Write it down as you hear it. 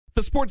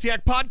The Sports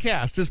Yak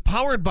podcast is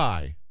powered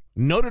by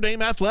Notre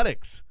Dame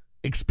Athletics.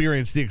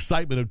 Experience the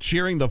excitement of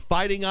cheering the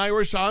Fighting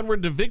Irish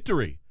onward to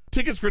victory.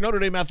 Tickets for Notre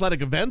Dame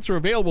athletic events are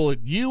available at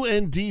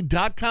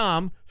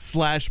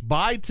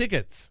und.com/buy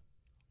tickets.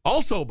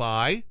 Also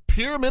by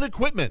Pyramid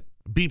Equipment.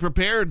 Be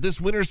prepared this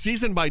winter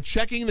season by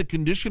checking the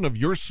condition of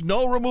your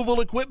snow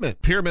removal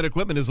equipment. Pyramid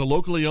Equipment is a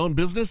locally owned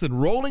business in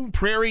Rolling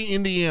Prairie,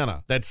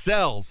 Indiana that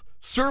sells,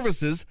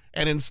 services,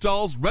 and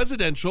installs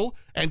residential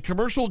and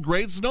commercial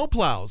grade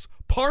snowplows,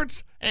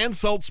 parts, and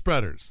salt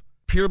spreaders.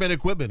 Pyramid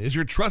Equipment is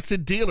your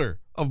trusted dealer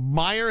of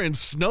Meyer and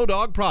Snow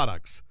Dog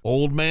products.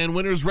 Old Man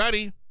Winter's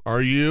ready.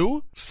 Are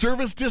you?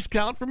 Service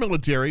discount for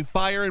military,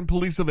 fire, and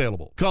police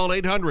available. Call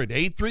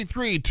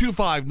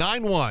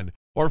 800-833-2591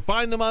 or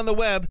find them on the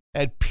web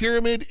at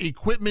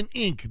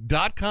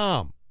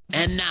PyramidEquipmentInc.com.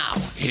 And now,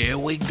 here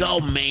we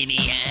go,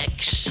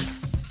 maniacs.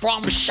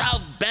 From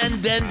South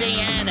Bend,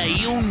 Indiana,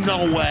 you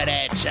know where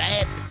that's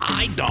at.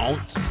 I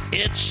don't.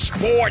 It's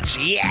Sports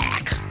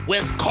Yak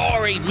with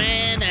Corey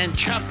Mann and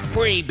Chuck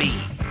Freebie.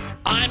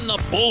 I'm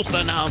the booth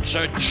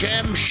announcer,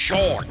 Jim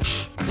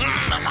Shorts.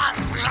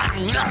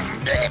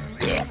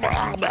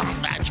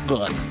 That's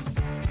good.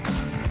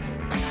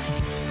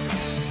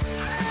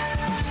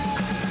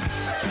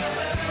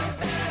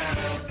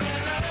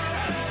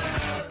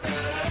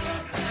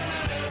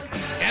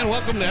 And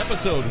welcome to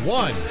episode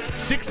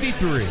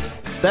 163.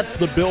 That's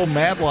the Bill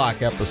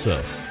Madlock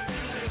episode.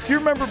 Do you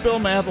remember Bill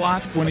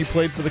Madlock when he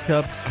played for the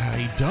Cubs?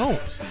 I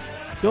don't.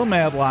 Bill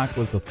Madlock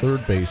was the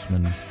third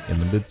baseman in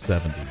the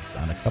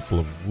mid-'70s on a couple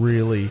of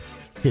really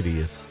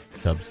hideous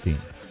Cubs teams.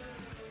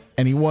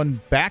 And he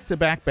won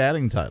back-to-back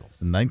batting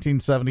titles in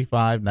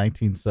 1975,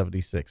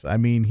 1976. I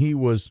mean, he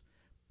was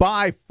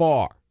by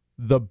far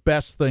the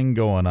best thing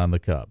going on the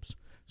Cubs.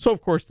 So,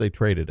 of course, they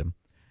traded him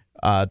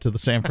to the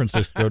San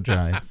Francisco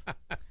Giants.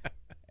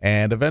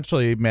 And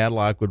eventually,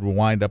 Madlock would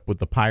wind up with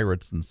the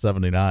Pirates in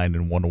 79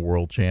 and won a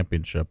world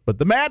championship. But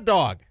the Mad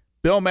Dog,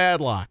 Bill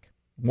Madlock,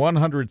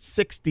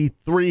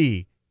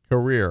 163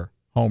 career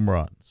home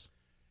runs.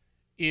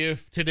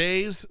 If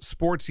today's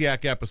Sports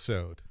Yak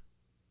episode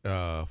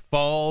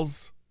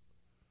falls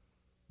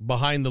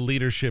behind the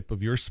leadership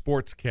of your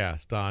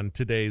sportscast on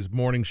today's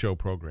morning show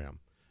program,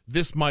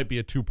 this might be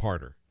a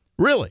two-parter.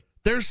 Really?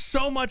 There's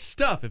so much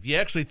stuff, if you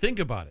actually think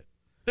about it.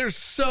 There's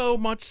so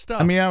much stuff.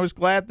 I mean, I was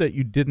glad that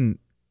you didn't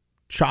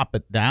chop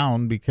it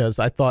down because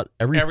I thought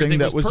everything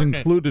that was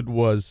included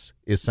was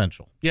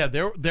essential. Yeah,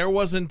 there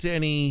wasn't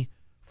any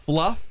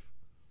fluff.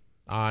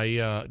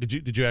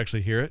 Did you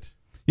actually hear it?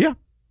 Yeah,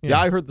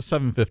 I heard the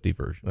 750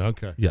 version.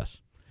 Okay. Yes.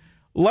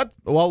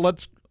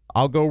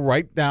 I'll go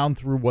right down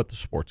through what the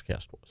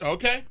sportscast was.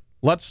 Okay.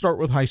 Let's start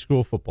with high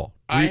school football.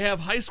 I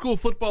have high school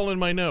football in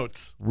my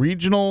notes.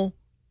 Regional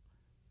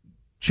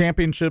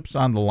championships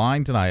on the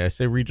line tonight. I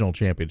say regional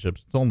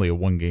championships. It's only a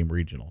one-game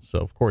regional, so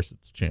of course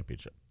it's a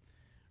championship.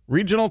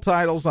 Regional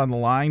titles on the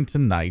line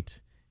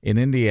tonight in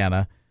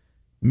Indiana.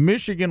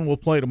 Michigan will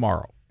play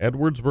tomorrow.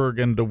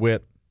 Edwardsburg and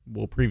DeWitt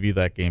will preview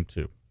that game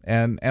too.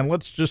 And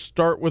let's just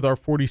start with our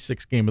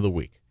 46th game of the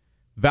week.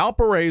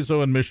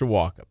 Valparaiso and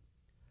Mishawaka.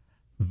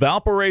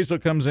 Valparaiso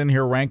comes in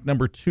here ranked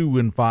number 2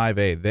 in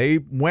 5A. They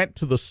went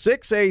to the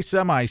 6A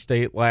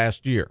semi-state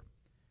last year,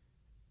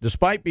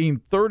 despite being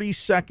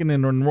 32nd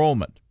in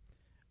enrollment.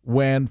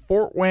 When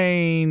Fort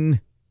Wayne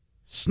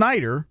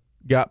Snyder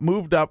got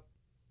moved up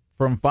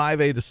from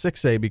 5A to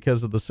 6A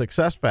because of the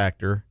success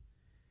factor,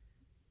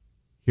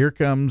 here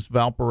comes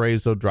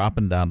Valparaiso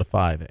dropping down to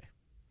 5A.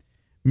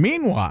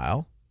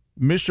 Meanwhile,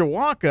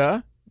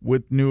 Mishawaka,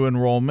 with new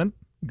enrollment,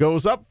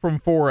 goes up from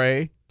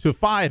 4A to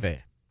 5A.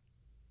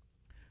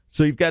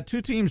 So you've got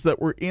two teams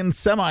that were in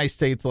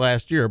semi-states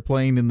last year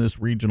playing in this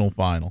regional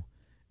final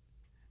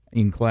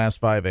in Class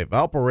 5A.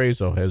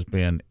 Valparaiso has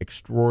been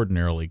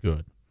extraordinarily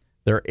good.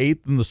 They're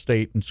 8th in the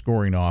state in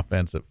scoring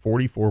offense at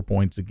 44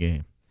 points a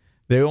game.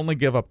 They only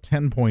give up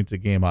 10 points a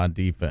game on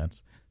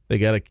defense. They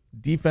got a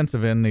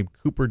defensive end named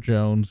Cooper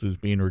Jones, who's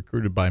being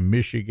recruited by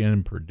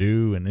Michigan,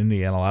 Purdue, and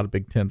Indiana, a lot of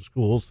Big Ten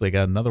schools. They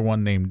got another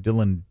one named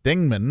Dylan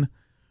Dingman,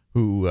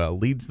 who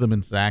leads them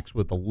in sacks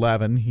with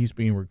 11. He's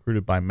being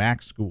recruited by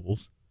Mac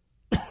schools.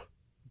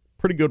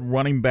 Pretty good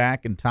running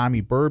back in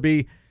Tommy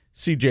Burby.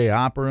 C.J.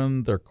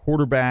 Operan, their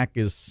quarterback,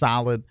 is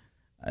solid.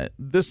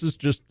 This is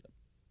just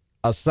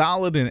a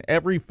solid in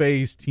every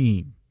phase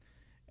team.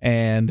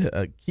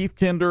 And Keith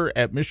Kinder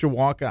at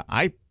Mishawaka,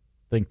 I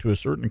think to a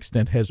certain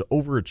extent, has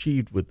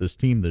overachieved with this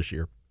team this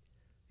year.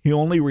 He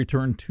only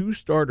returned 2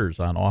 starters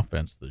on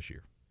offense this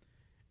year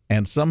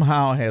and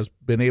somehow has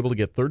been able to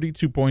get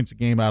 32 points a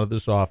game out of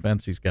this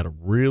offense. He's got a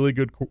really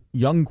good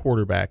young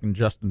quarterback in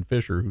Justin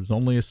Fisher, who's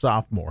only a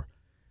sophomore.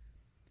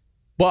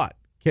 But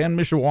can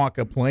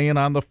Mishawaka, playing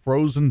on the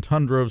frozen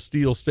tundra of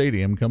Steel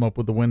Stadium, come up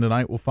with the win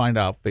tonight? We'll find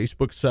out.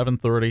 Facebook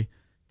 7:30,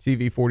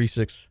 TV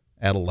 46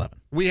 at 11.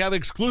 We have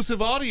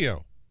exclusive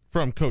audio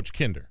from Coach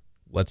Kinder.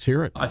 Let's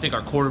hear it. I think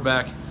our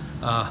quarterback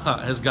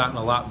has gotten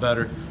a lot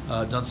better,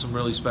 done some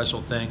really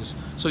special things.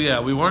 So, yeah,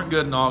 we weren't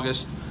good in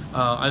August.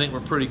 I think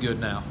we're pretty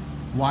good now.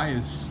 Why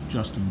is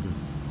Justin good?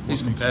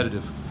 He's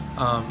competitive.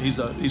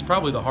 He's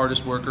probably the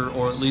hardest worker,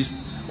 or at least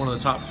one of the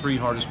top 3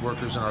 hardest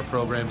workers in our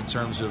program in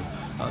terms of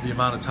the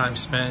amount of time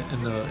spent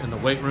in the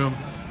weight room,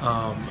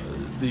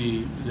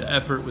 the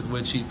effort with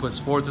which he puts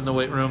forth in the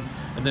weight room,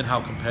 and then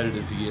how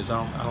competitive he is.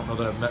 I don't know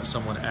that I've met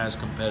someone as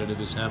competitive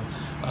as him.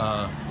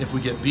 If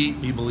we get beat,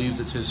 he believes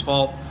it's his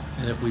fault.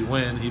 And if we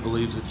win, he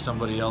believes it's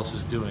somebody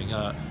else's doing.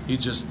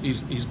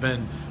 He's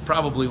been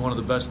probably one of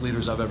the best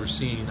leaders I've ever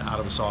seen out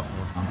of a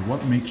sophomore.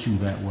 What makes you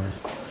that way?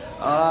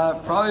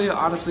 Probably,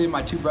 honestly,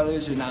 my 2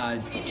 brothers and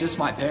just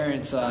my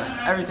parents.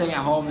 Everything at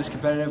home is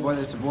competitive,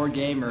 whether it's a board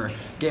game or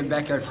getting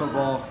backyard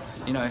football.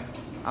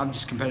 I'm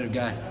just a competitive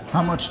guy.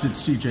 How much did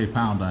CJ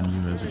pound on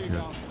you as a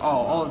kid? Oh,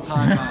 all the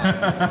time.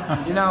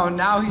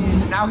 Now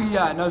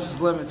he knows his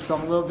limits, so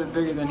I'm a little bit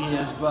bigger than he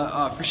is.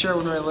 But for sure,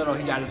 when we were little,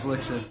 he got his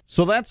licks in.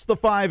 So that's the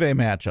 5A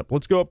matchup.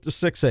 Let's go up to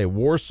 6A.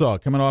 Warsaw,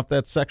 coming off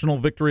that sectional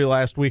victory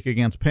last week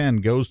against Penn,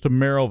 goes to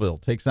Merrillville,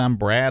 takes on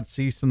Brad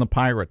Cease and the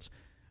Pirates.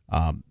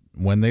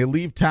 When they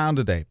leave town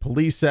today,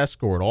 police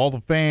escort, all the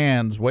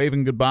fans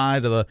waving goodbye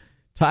to the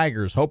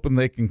Tigers, hoping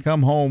they can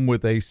come home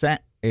with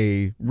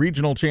a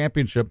regional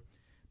championship.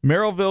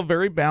 Merrillville,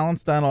 very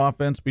balanced on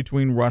offense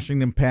between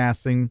rushing and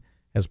passing,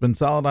 has been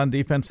solid on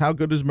defense. How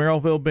good has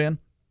Merrillville been?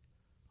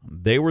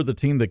 They were the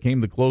team that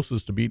came the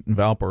closest to beating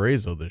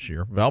Valparaiso this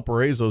year.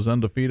 Valparaiso's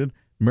undefeated.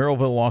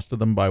 Merrillville lost to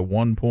them by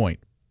 1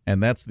 point,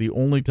 and that's the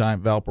only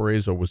time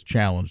Valparaiso was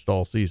challenged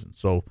all season.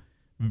 So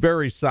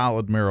very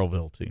solid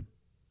Merrillville team.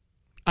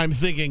 I'm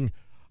thinking,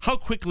 how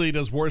quickly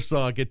does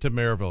Warsaw get to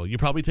Merrillville? You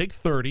probably take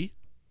 30.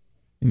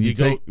 And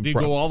Do you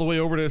go all the way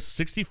over to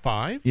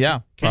 65? Yeah,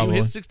 Can probably.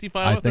 you hit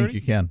 65 I on 30? think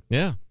you can.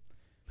 Yeah.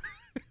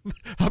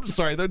 I'm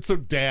sorry, that's so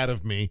dad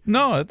of me.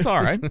 No, it's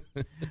all right.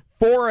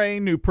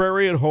 4A, New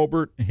Prairie at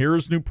Hobart.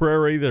 Here's New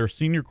Prairie. Their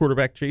senior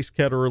quarterback, Chase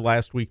Ketterer,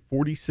 last week,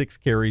 46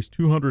 carries,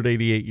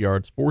 288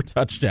 yards, 4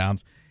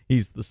 touchdowns.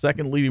 He's the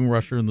second leading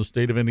rusher in the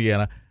state of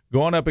Indiana,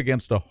 going up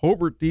against a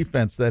Hobart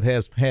defense that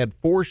has had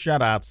 4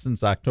 shutouts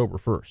since October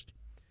 1st.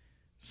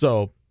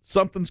 So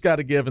something's got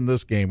to give in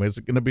this game. Is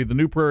it going to be the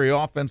New Prairie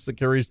offense that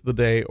carries the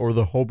day or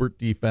the Hobart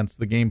defense?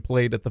 The game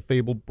played at the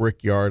fabled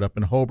Brickyard up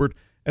in Hobart.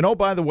 And, oh,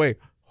 by the way,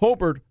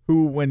 Hobart,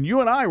 who when you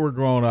and I were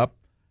growing up,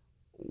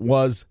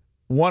 was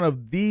one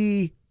of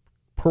the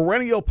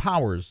perennial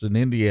powers in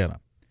Indiana,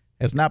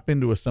 has not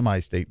been to a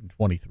semi-state in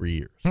 23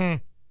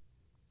 years.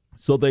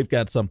 So they've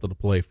got something to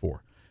play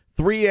for.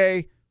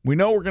 3A, we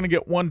know we're going to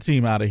get one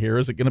team out of here.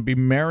 Is it going to be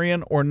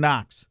Marion or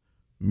Knox?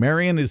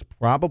 Marion is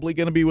probably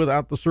going to be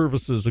without the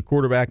services of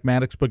quarterback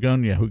Maddox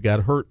Begonia, who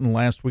got hurt in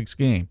last week's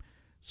game.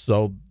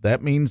 So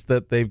that means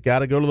that they've got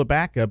to go to the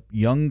backup,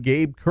 young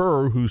Gabe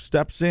Kerr, who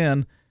steps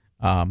in.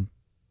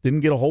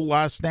 Didn't get a whole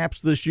lot of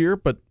snaps this year,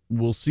 but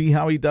we'll see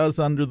how he does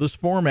under this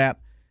format.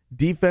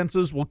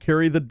 Defenses will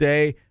carry the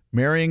day.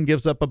 Marion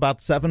gives up about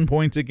 7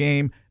 points a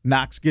game.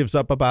 Knox gives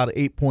up about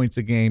 8 points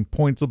a game.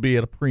 Points will be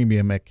at a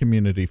premium at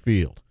Community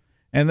Field.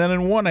 And then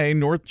in 1A,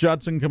 North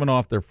Judson, coming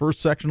off their first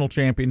sectional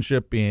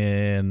championship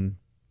in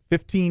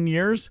 15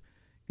 years,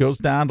 goes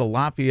down to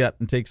Lafayette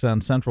and takes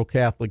on Central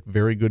Catholic.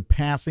 Very good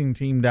passing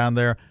team down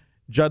there.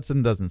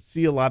 Judson doesn't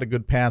see a lot of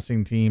good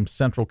passing teams.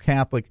 Central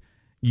Catholic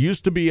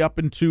used to be up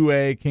in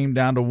 2A, came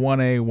down to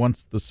 1A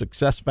once the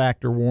success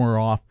factor wore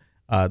off.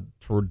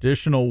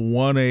 Traditional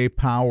 1A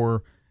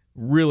power,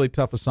 really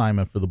tough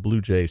assignment for the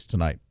Blue Jays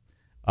tonight.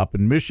 Up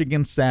in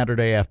Michigan,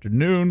 Saturday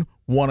afternoon,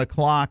 1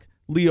 o'clock,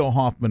 Leo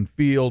Hoffman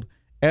Field.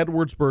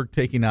 Edwardsburg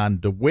taking on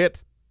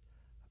DeWitt.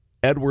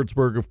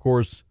 Edwardsburg, of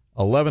course,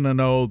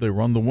 11-0. They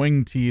run the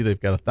wing tee. They've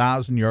got a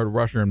 1,000-yard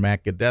rusher in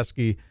Matt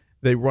Gadeski.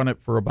 They run it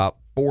for about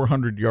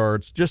 400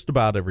 yards just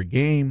about every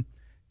game.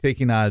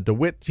 Taking on a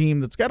DeWitt team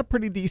that's got a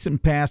pretty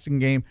decent passing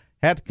game.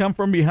 Had to come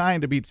from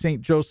behind to beat St.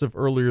 Joseph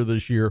earlier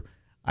this year.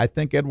 I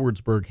think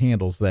Edwardsburg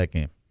handles that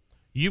game.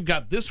 You've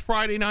got this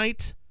Friday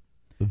night,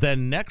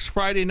 then next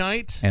Friday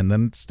night. And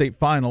then state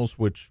finals,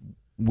 which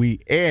we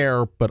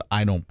air, but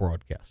I don't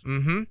broadcast.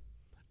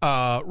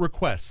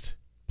 Request.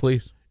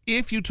 Please.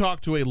 If you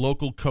talk to a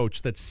local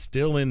coach that's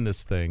still in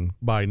this thing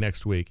by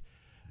next week,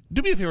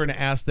 do me a favor and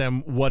ask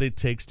them what it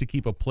takes to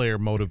keep a player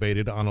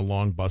motivated on a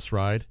long bus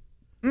ride.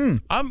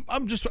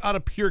 I'm just out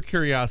of pure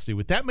curiosity.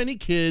 With that many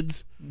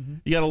kids,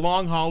 you got a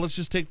long haul. Let's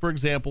just take, for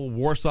example,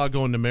 Warsaw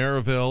going to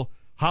Maryville.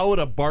 How would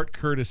a Bart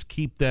Curtis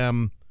keep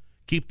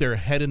their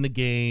head in the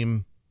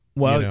game?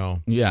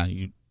 Well, yeah,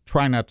 you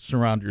try not to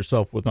surround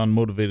yourself with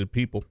unmotivated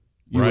people.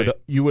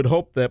 You would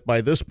hope that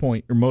by this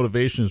point your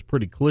motivation is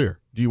pretty clear.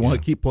 Do you want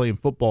to keep playing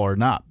football or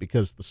not?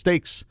 Because the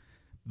stakes,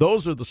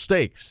 those are the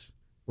stakes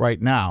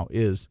right now,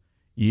 is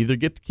you either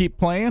get to keep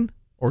playing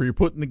or you're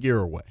putting the gear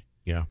away.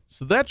 Yeah.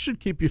 So that should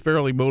keep you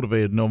fairly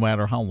motivated no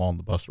matter how long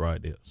the bus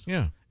ride is.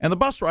 Yeah. And the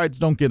bus rides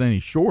don't get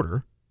any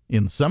shorter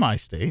in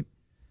semi-state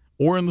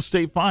or in the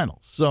state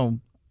finals. So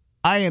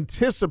I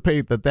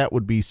anticipate that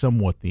would be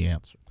somewhat the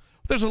answer.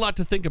 There's a lot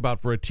to think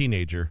about for a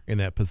teenager in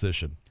that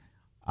position.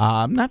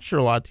 I'm not sure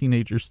a lot of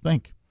teenagers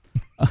think.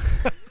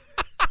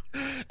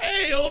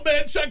 Hey, old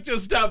man Chuck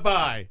just stopped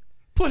by.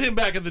 Put him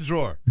back in the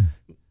drawer.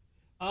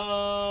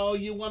 Oh,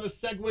 you want to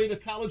segue to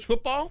college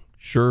football?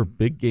 Sure,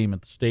 big game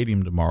at the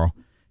stadium tomorrow.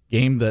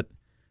 Game that,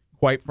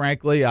 quite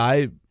frankly,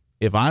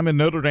 if I'm a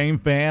Notre Dame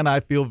fan, I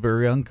feel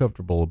very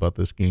uncomfortable about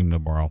this game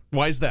tomorrow.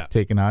 Why is that?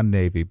 Taking on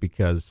Navy,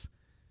 because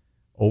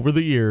over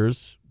the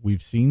years,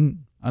 we've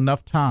seen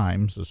enough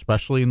times,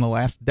 especially in the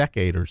last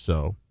decade or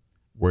so,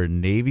 where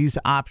Navy's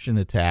option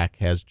attack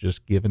has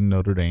just given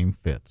Notre Dame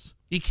fits.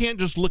 You can't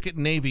just look at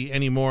Navy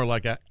anymore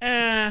like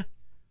That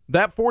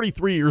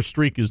 43-year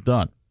streak is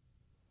done.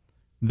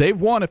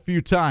 They've won a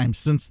few times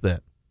since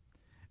then.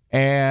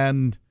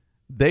 And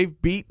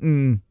they've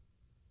beaten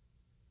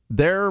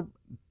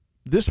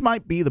this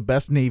might be the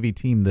best Navy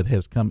team that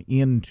has come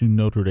into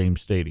Notre Dame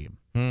Stadium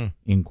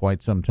in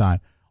quite some time.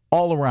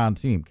 All-around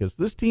team, because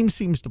this team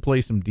seems to play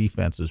some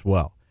defense as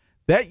well.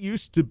 That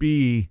used to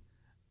be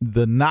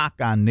the knock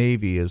on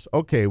Navy is,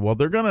 okay, well,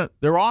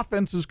 their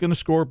offense is going to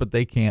score, but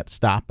they can't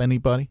stop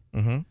anybody.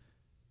 Mm-hmm.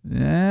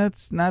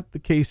 That's not the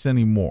case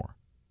anymore.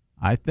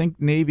 I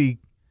think Navy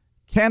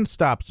can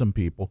stop some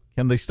people.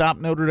 Can they stop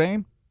Notre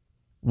Dame?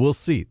 We'll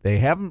see. They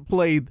haven't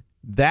played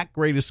that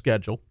great a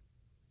schedule.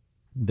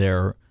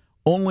 Their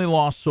only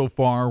loss so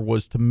far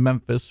was to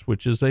Memphis,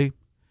 which is a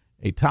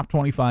top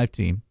 25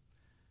 team.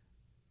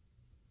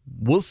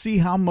 We'll see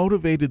how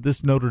motivated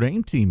this Notre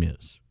Dame team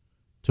is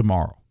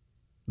tomorrow.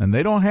 And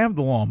they don't have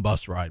the long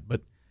bus ride,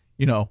 but,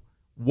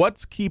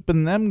 what's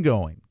keeping them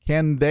going?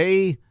 Can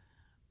they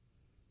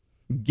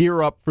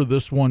gear up for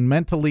this one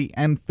mentally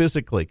and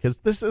physically? Because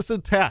this is a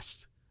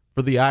test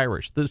for the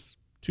Irish. This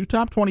two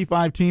top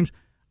 25 teams,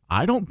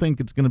 I don't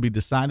think it's going to be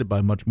decided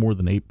by much more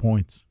than 8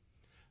 points.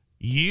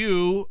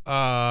 You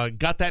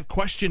got that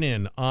question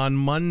in on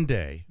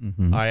Monday.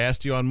 Mm-hmm. I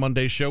asked you on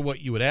Monday's show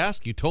what you would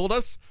ask. You told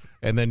us,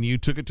 and then you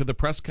took it to the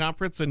press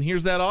conference, and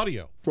here's that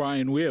audio.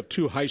 Brian, we have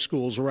two high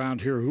schools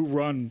around here who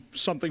run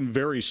something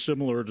very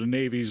similar to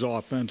Navy's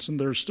offense, and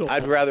they're still...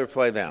 I'd rather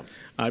play them.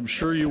 I'm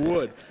sure you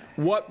would.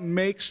 What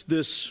makes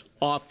this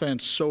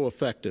offense so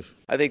effective?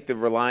 I think the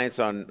reliance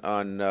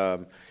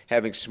on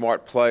having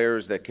smart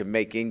players that can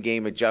make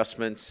in-game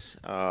adjustments.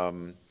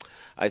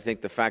 I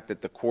think the fact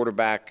that the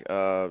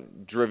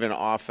quarterback-driven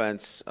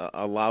offense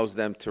allows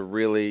them to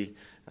really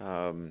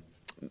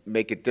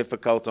make it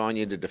difficult on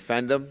you to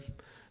defend them.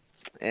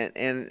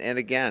 And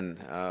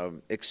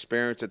again,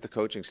 experience at the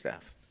coaching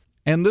staff.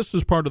 And this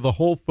is part of the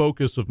whole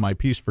focus of my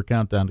piece for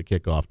Countdown to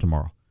Kickoff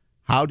tomorrow.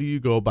 How do you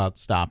go about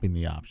stopping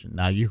the option?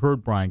 Now, you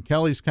heard Brian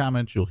Kelly's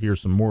comments. You'll hear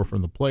some more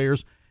from the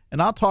players.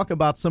 And I'll talk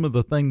about some of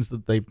the things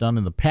that they've done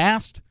in the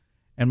past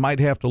and might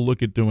have to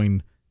look at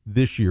doing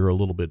this year a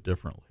little bit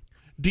differently.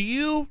 Do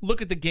you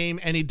look at the game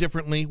any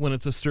differently when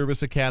it's a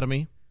service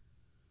academy?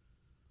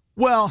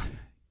 Well,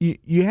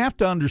 you have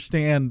to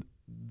understand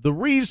the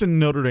reason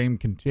Notre Dame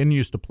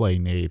continues to play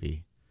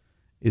Navy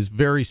is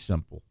very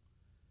simple.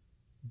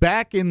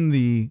 Back in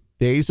the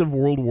days of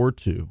World War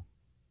II,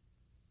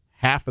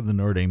 half of the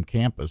Notre Dame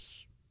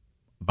campus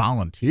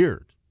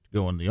volunteered to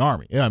go in the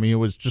Army. I mean, it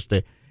was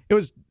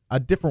a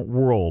different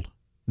world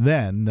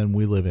then than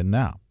we live in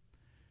now.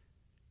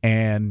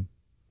 And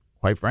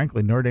quite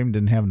frankly, Notre Dame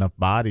didn't have enough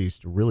bodies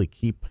to really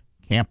keep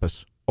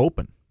campus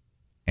open.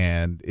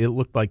 And it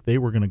looked like they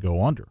were going to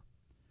go under.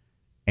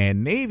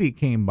 And Navy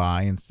came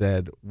by and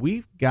said,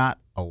 we've got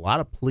a lot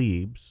of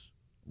plebes.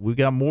 We've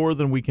got more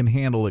than we can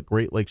handle at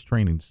Great Lakes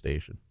Training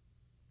Station.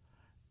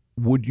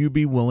 Would you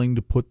be willing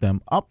to put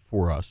them up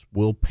for us?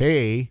 We'll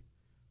pay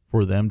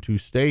for them to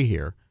stay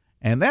here.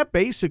 And that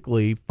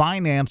basically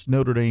financed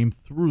Notre Dame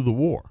through the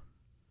war.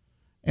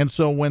 And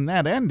so when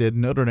that ended,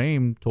 Notre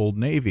Dame told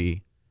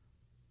Navy,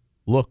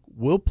 look,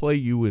 we'll play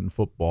you in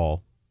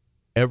football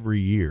every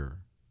year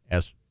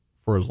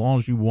for as long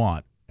as you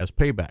want as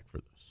payback for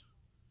this.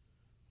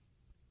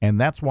 And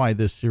that's why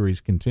this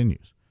series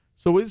continues.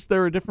 So is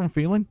there a different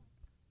feeling?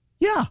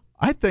 Yeah,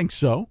 I think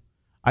so.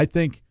 I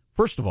think,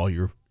 first of all,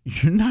 you're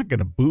not going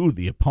to boo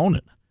the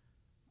opponent.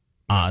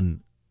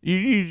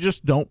 You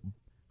just don't.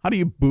 How do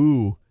you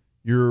boo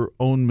your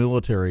own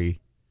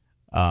military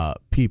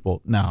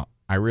people? Now,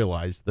 I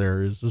realize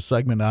there is a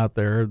segment out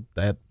there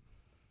that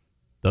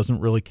doesn't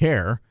really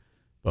care,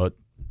 but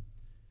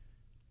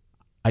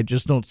I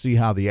just don't see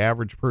how the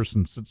average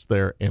person sits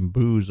there and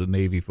boos a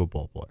Navy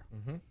football player.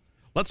 Mm-hmm.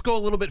 Let's go a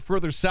little bit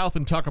further south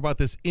and talk about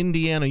this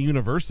Indiana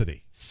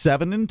University.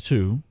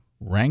 7-2,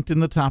 ranked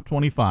in the top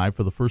 25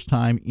 for the first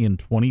time in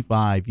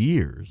 25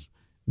 years.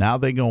 Now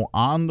they go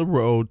on the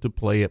road to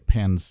play at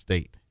Penn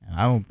State. And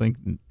I don't think,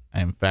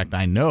 in fact,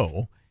 I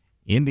know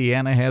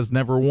Indiana has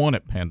never won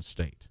at Penn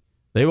State.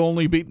 They've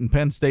only beaten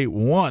Penn State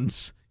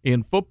once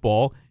in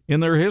football in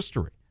their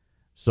history.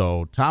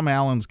 So Tom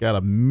Allen's got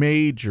a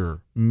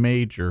major,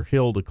 major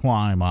hill to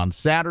climb on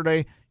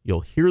Saturday.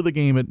 You'll hear the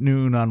game at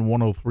noon on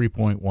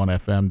 103.1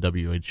 FM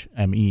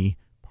WHME,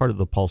 part of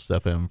the Pulse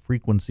FM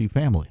frequency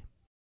family.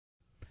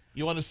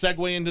 You want to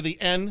segue into the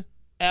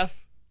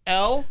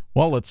NFL?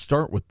 Well, let's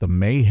start with the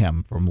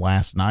mayhem from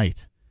last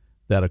night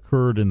that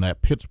occurred in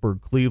that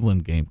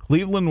Pittsburgh-Cleveland game.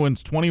 Cleveland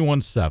wins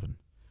 21-7.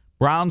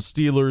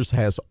 Browns-Steelers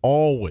has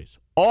always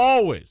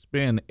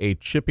been a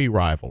chippy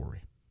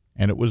rivalry.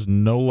 and it was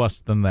no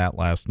less than that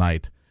last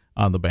night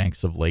on the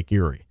banks of Lake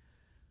Erie.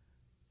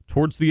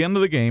 Towards the end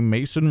of the game,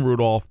 Mason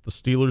Rudolph, the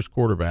Steelers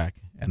quarterback,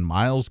 and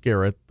Myles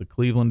Garrett, the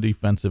Cleveland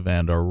defensive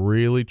end, are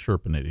really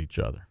chirping at each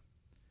other.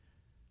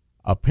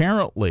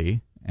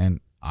 Apparently, and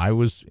I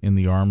was in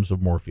the arms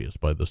of Morpheus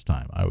by this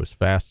time. I was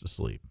fast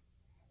asleep.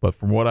 But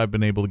from what I've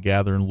been able to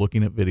gather and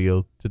looking at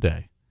video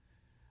today,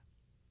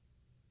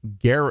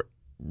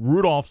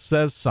 Rudolph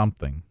says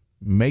something,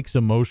 makes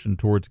a motion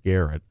towards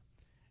Garrett.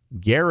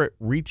 Garrett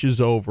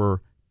reaches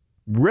over,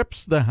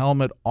 rips the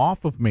helmet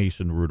off of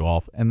Mason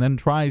Rudolph, and then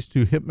tries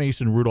to hit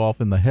Mason Rudolph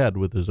in the head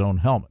with his own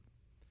helmet.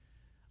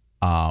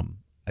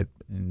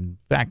 In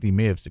fact, he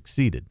may have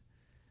succeeded.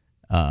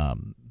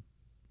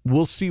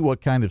 We'll see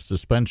what kind of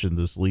suspension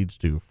this leads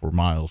to for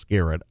Myles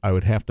Garrett. I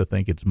would have to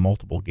think it's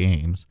multiple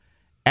games.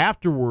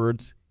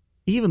 Afterwards,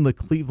 even the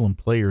Cleveland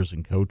players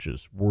and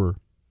coaches were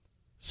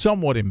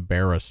somewhat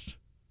embarrassed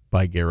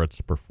by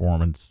Garrett's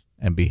performance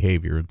and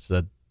behavior and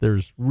said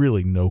there's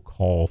really no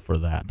call for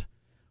that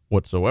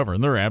whatsoever.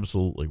 And they're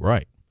absolutely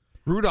right.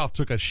 Rudolph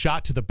took a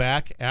shot to the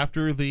back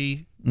after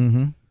the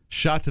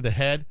shot to the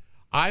head.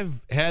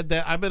 I've had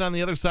that. I've been on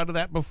the other side of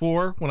that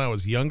before when I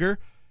was younger.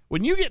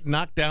 When you get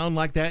knocked down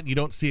like that and you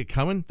don't see it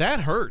coming,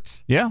 that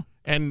hurts. Yeah.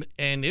 And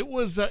it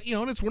was, and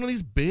it's one of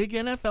these big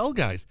NFL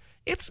guys.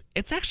 It's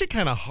actually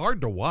kind of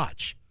hard to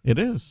watch. It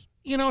is.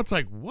 It's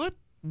like, what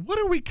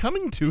are we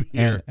coming to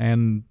here?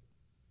 And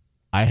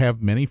I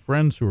have many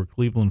friends who are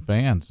Cleveland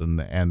fans,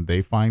 and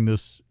they find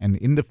this an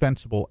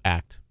indefensible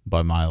act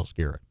by Myles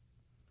Garrett.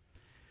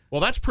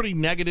 Well, that's pretty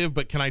negative,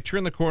 but can I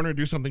turn the corner and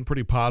do something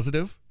pretty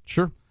positive?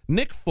 Sure.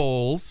 Nick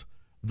Foles,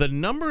 the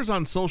numbers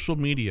on social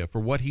media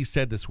for what he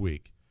said this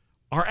week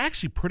are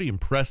actually pretty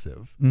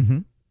impressive. Mm-hmm.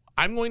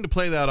 I'm going to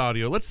play that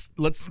audio. Let's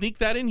sneak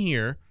that in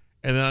here,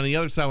 and then on the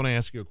other side, I want to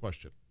ask you a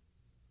question.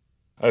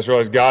 I just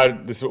realized,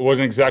 God, this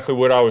wasn't exactly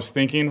what I was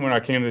thinking when I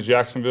came to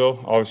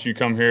Jacksonville. Obviously, you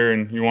come here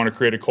and you want to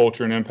create a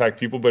culture and impact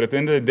people. But at the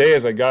end of the day,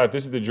 as God, if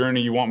this is the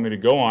journey you want me to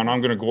go on, I'm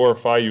going to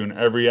glorify you in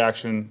every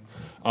action,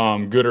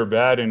 good or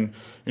bad. And,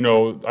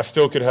 I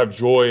still could have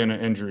joy in an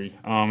injury.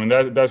 And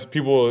that's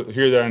people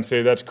hear that and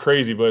say, that's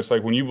crazy. But it's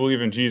like when you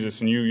believe in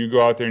Jesus and you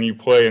go out there and you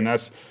play, and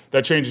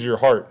that changes your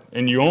heart.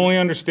 And you only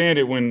understand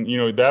it when,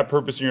 that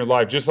purpose in your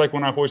life, just like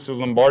when I hoisted the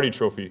Lombardi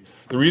trophy.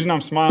 The reason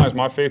I'm smiling is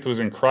my faith was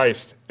in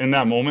Christ in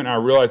that moment. And I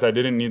realized I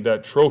didn't need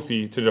that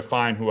trophy to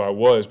define who I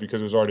was because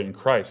it was already in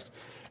Christ.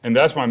 And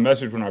that's my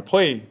message when I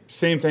play.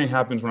 Same thing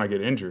happens when I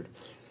get injured.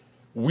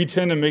 We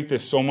tend to make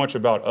this so much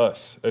about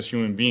us as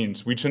human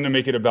beings. We tend to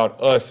make it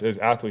about us as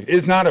athletes.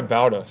 It's not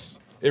about us.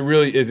 It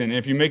really isn't. And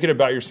if you make it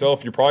about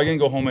yourself, you're probably going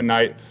to go home at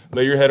night,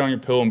 lay your head on your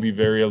pillow, and be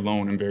very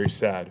alone and very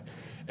sad.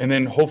 And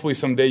then hopefully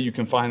someday you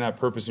can find that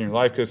purpose in your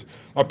life, because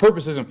my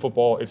purpose isn't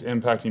football, it's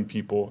impacting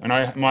people.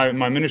 And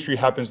my ministry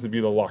happens to be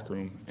the locker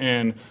room.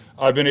 And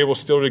I've been able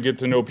still to get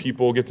to know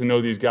people, get to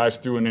know these guys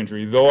through an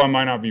injury. Though I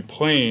might not be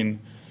playing,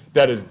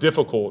 that is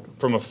difficult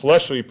from a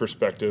fleshly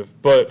perspective,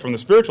 but from the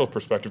spiritual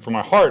perspective, from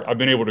my heart, I've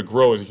been able to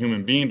grow as a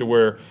human being to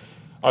where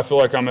I feel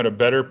like I'm at a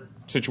better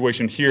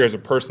situation here as a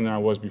person than I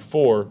was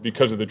before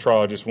because of the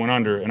trial I just went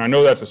under. And I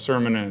know that's a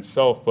sermon in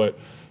itself, but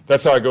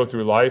that's how I go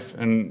through life,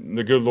 and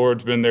the good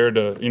Lord's been there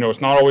to,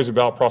 it's not always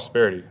about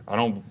prosperity. I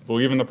don't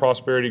believe in the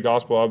prosperity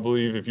gospel. I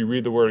believe if you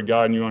read the Word of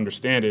God and you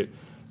understand it,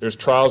 there's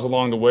trials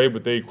along the way,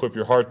 but they equip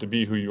your heart to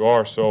be who you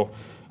are. So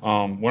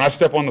when I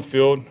step on the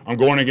field, I'm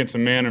going against a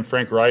man in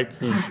Frank Reich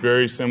who's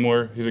very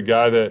similar. He's a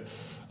guy that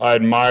I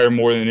admire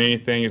more than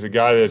anything. He's a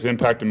guy that has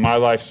impacted my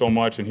life so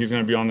much, and he's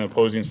going to be on the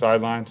opposing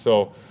sideline.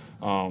 So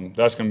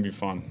that's going to be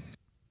fun.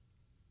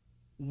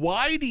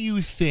 Why do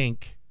you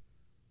think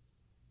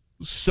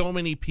so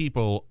many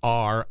people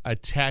are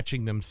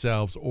attaching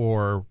themselves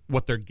or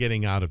what they're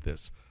getting out of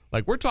this?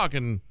 Like, we're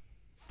talking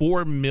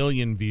 4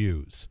 million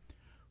views.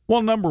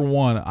 Well, number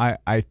one,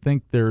 I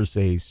think there's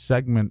a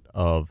segment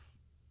of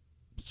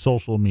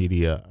social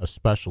media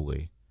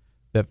especially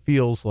that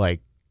feels like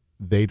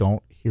they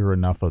don't hear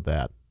enough of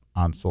that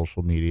on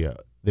social media.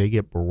 They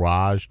get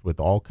barraged with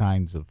all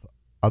kinds of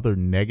other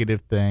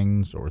negative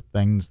things or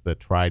things that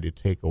try to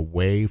take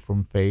away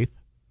from faith.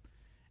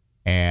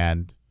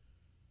 And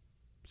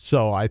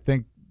so I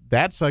think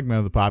that segment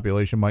of the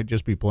population might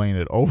just be playing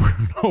it over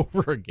and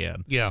over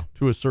again. Yeah.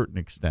 To a certain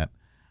extent.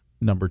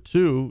 Number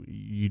two,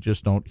 you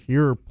just don't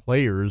hear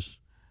players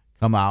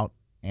come out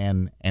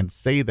and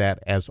say that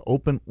as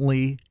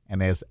openly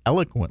and as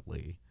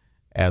eloquently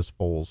as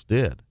Foles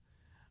did.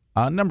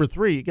 Number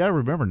three, you got to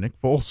remember, Nick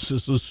Foles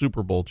is a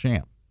Super Bowl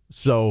champ.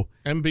 So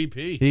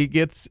MVP.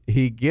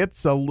 He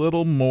gets a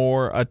little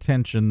more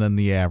attention than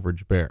the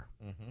average Bear.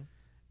 Mm-hmm.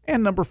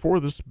 And number four,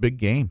 this is a big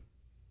game.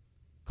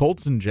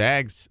 Colts and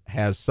Jags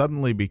has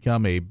suddenly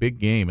become a big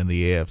game in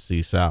the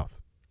AFC South.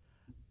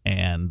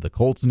 And the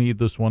Colts need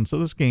this one, so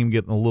this game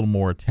getting a little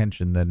more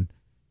attention than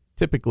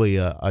typically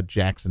a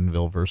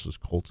Jacksonville versus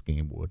Colts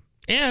game would.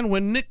 And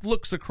when Nick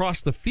looks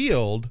across the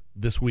field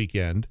this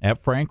weekend at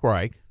Frank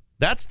Reich,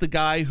 that's the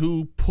guy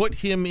who put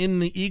him in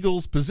the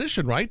Eagles'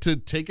 position, right, to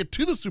take it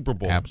to the Super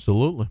Bowl.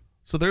 Absolutely.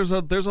 So there's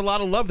a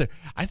lot of love there.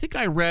 I think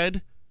I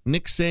read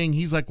Nick saying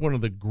he's like one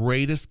of the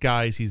greatest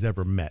guys he's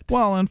ever met.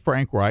 Well, and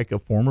Frank Reich, a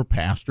former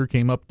pastor,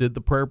 came up, did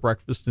the prayer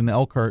breakfast in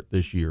Elkhart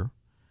this year.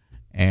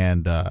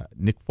 And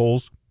Nick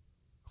Foles,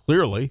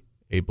 clearly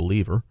a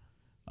believer.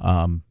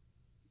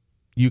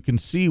 You can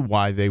see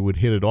why they would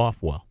hit it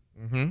off well.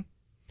 Mm-hmm.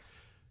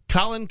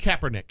 Colin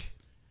Kaepernick.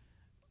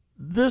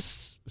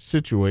 This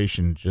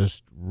situation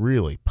just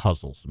really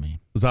puzzles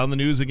me. Was on the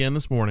news again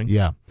this morning.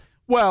 Yeah.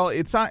 Well,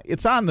 it's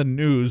on the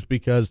news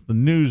because the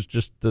news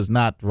just does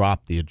not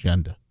drop the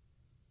agenda.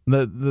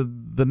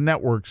 The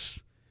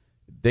networks,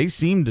 they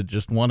seem to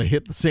just want to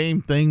hit the same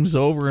things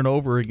over and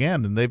over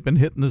again, and they've been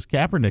hitting this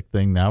Kaepernick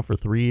thing now for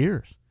 3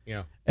 years.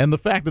 Yeah. And the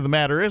fact of the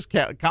matter is,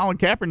 Colin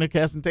Kaepernick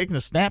hasn't taken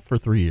a snap for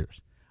 3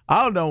 years.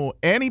 I don't know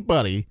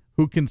anybody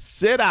who can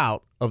sit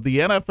out of the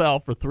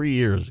NFL for 3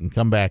 years and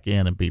come back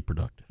in and be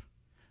productive.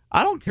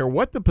 I don't care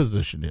what the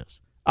position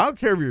is. I don't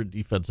care if you're a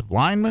defensive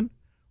lineman,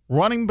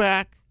 running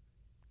back,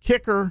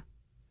 kicker.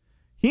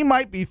 He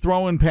might be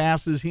throwing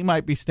passes. He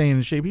might be staying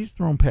in shape. He's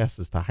throwing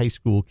passes to high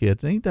school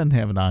kids, and he doesn't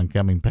have an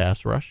oncoming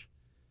pass rush.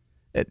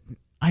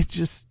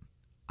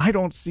 I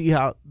don't see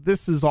how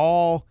this is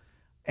all,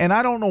 and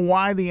I don't know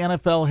why the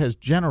NFL has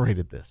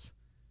generated this,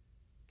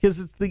 because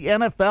it's the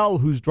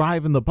NFL who's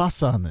driving the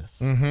bus on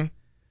this. Mm-hmm.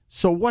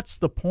 So what's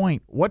the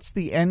point? What's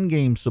the end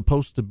game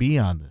supposed to be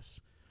on this?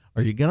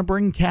 Are you going to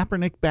bring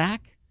Kaepernick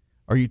back?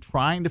 Are you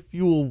trying to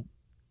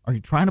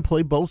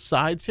play both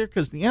sides here?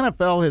 Because the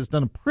NFL has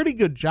done a pretty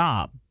good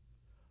job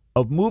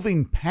of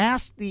moving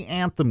past the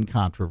anthem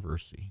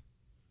controversy.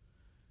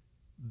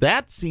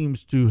 That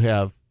seems to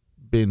have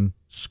been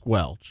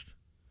squelched.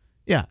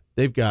 Yeah,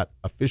 they've got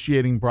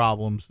officiating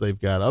problems. They've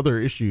got other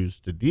issues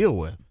to deal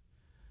with.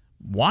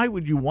 Why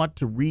would you want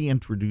to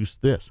reintroduce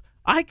this?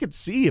 I could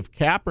see if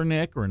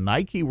Kaepernick or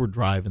Nike were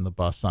driving the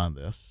bus on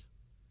this.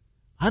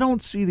 I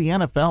don't see the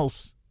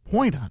NFL's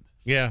point on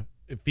this. Yeah,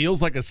 it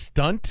feels like a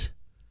stunt.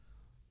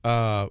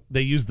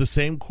 They use the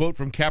same quote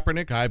from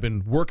Kaepernick. I've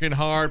been working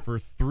hard for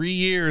 3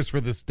 years for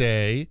this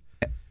day.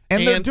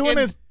 And they're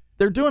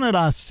doing it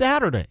on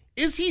Saturday.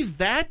 Is he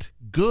that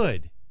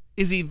good?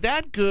 Is he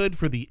that good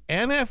for the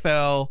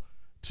NFL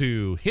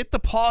to hit the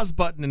pause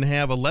button and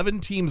have 11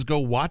 teams go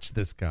watch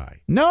this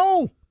guy?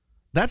 No.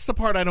 That's the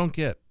part I don't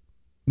get.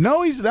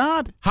 No, he's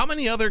not. How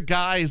many other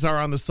guys are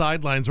on the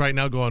sidelines right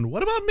now going,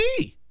 what about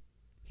me?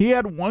 He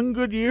had one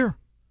good year.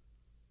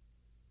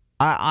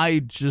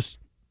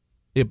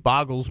 It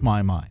boggles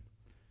my mind.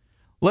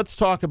 Let's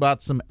talk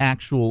about some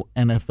actual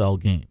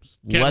NFL games.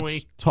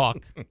 Let's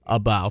talk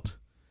about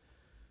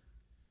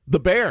the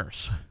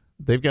Bears.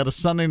 They've got a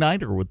Sunday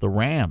nighter with the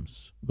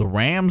Rams. The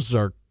Rams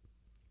are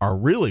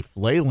really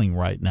flailing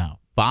right now.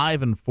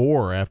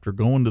 5-4 after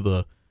going to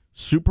the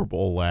Super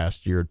Bowl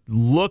last year.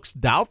 Looks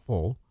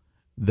doubtful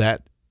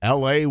that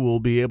L.A.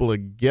 will be able to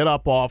get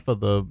up off of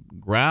the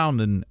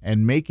ground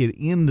and make it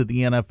into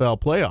the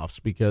NFL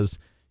playoffs, because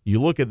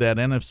you look at that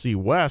NFC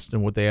West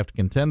and what they have to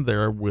contend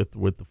there with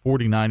the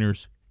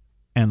 49ers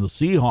and the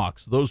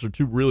Seahawks. Those are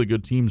two really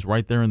good teams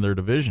right there in their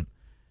division.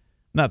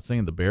 Not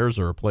saying the Bears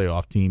are a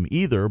playoff team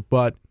either,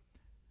 but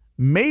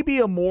maybe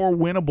a more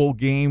winnable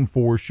game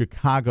for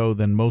Chicago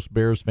than most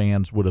Bears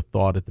fans would have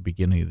thought at the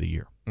beginning of the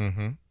year.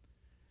 Mm-hmm.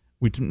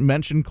 We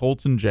mentioned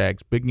Colts and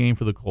Jags, big game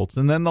for the Colts.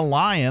 And then the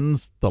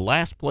Lions, the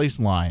last place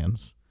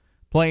Lions,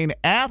 playing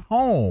at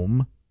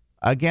home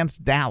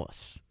against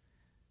Dallas.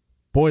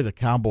 Boy, the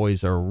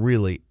Cowboys are a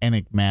really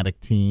enigmatic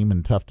team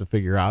and tough to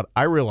figure out.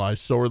 I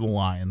realize so are the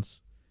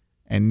Lions.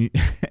 And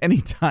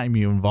anytime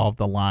you involve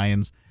the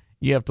Lions,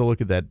 you have to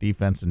look at that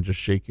defense and just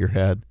shake your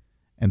head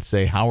and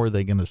say, how are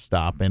they going to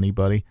stop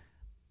anybody?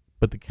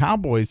 But the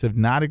Cowboys have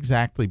not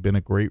exactly been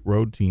a great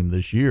road team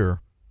this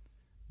year.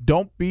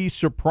 Don't be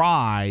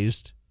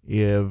surprised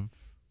if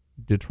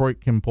Detroit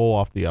can pull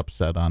off the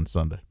upset on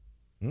Sunday.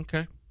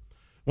 Okay.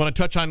 Want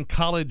to touch on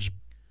college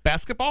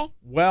basketball?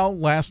 Well,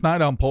 last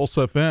night on Pulse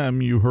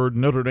FM, you heard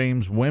Notre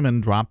Dame's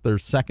women drop their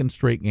second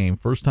straight game.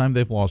 First time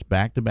they've lost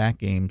back-to-back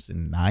games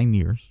in 9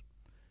 years.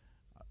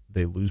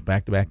 They lose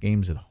back-to-back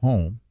games at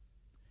home.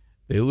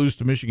 They lose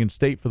to Michigan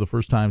State for the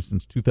first time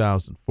since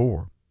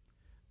 2004.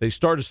 They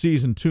start a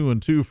season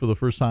 2-2 for the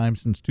first time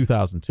since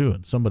 2002.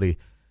 And somebody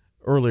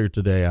earlier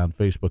today on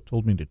Facebook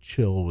told me to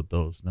chill with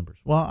those numbers.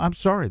 Well, I'm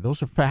sorry.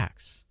 Those are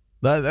facts.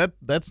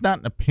 That's not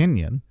an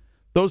opinion.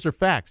 Those are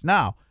facts.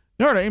 Now,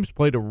 Notre Dame's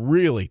played a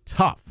really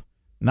tough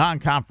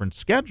non-conference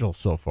schedule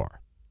so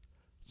far.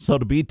 So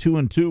to be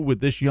 2-2 with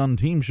this young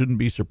team shouldn't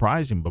be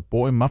surprising. But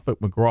boy, Muffet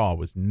McGraw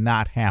was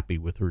not happy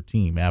with her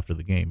team after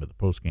the game at the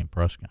post-game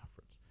press conference.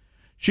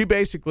 She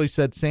basically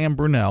said Sam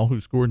Brunell, who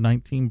scored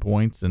 19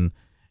 points and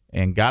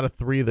got a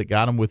three that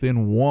got him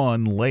within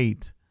one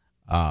late,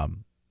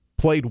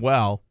 played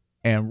well,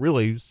 and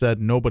really said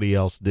nobody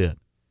else did.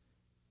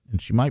 And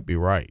she might be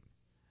right.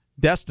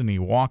 Destiny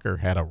Walker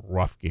had a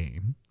rough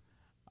game.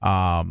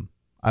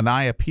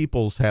 Anaya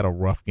Peoples had a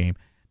rough game.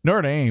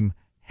 Notre Dame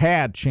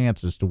had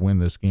chances to win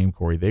this game,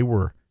 Corey. They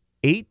were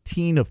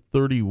 18 of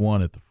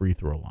 31 at the free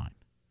throw line,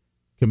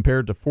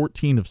 compared to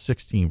 14 of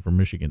 16 for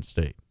Michigan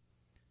State.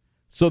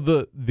 So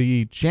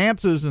the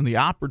chances and the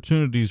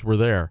opportunities were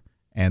there,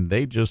 and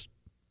they just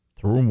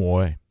threw them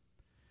away.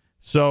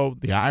 So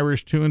the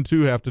Irish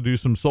 2-2 have to do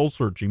some soul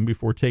searching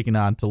before taking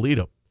on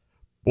Toledo.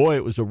 Boy,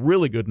 it was a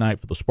really good night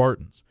for the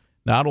Spartans.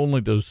 Not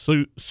only does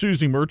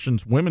Susie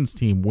Merchant's women's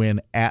team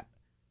win at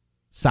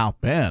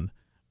South Bend,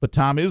 but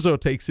Tom Izzo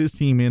takes his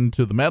team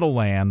into the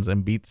Meadowlands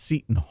and beats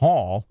Seton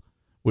Hall,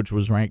 which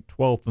was ranked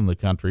 12th in the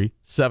country,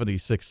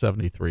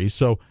 76-73.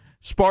 So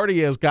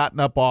Sparty has gotten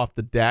up off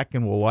the deck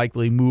and will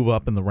likely move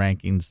up in the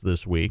rankings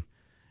this week.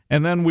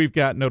 And then we've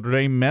got Notre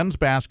Dame men's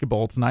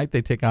basketball tonight.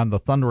 They take on the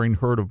Thundering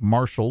Herd of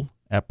Marshall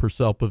at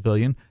Purcell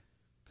Pavilion.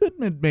 Good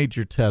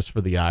mid-major test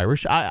for the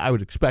Irish. I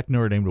would expect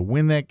Notre Dame to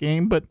win that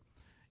game, but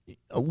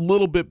a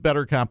little bit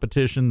better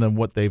competition than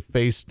what they've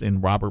faced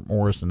in Robert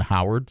Morris and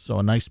Howard, so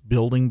a nice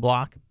building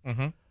block.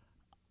 Mm-hmm.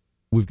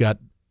 We've got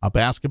a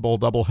basketball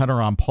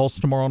doubleheader on Pulse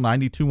tomorrow,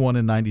 92-1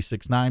 and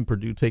 96-9.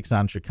 Purdue takes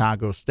on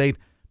Chicago State.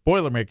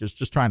 Boilermakers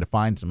just trying to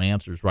find some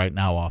answers right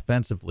now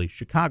offensively.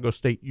 Chicago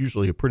State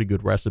usually a pretty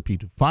good recipe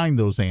to find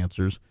those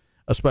answers,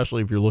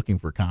 especially if you're looking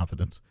for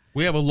confidence.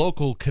 We have a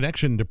local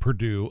connection to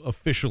Purdue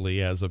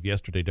officially as of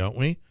yesterday, don't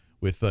we?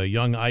 With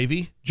young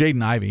Ivy.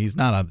 Jaden Ivey, he's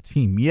not on the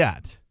team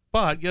yet.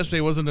 But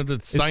yesterday wasn't it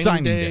a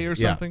signing day or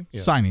something?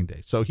 Yeah, signing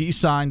day. So he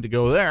signed to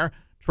go there.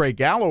 Trey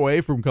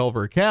Galloway from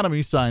Culver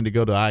Academy signed to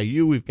go to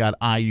IU. We've got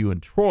IU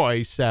and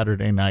Troy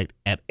Saturday night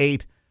at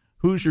 8.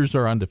 Hoosiers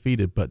are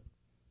undefeated, but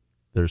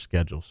their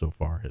schedule so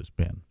far has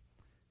been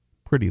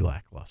pretty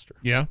lackluster.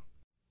 Yeah.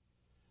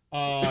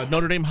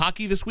 Notre Dame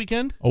hockey this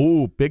weekend?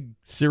 Oh, big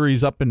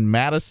series up in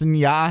Madison.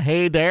 Yeah,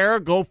 hey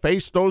there. Go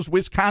face those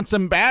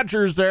Wisconsin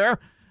Badgers there.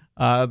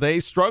 They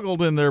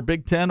struggled in their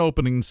Big Ten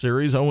opening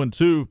series,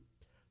 0-2.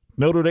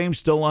 Notre Dame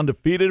still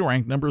undefeated,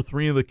 ranked number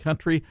 3 in the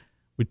country.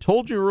 We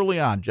told you early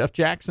on, Jeff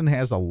Jackson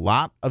has a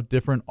lot of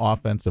different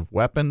offensive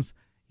weapons.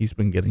 He's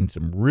been getting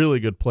some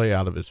really good play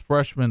out of his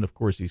freshmen. Of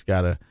course, he's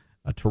got a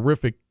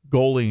terrific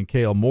goalie in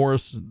Cale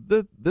Morris.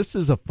 This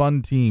is a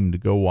fun team to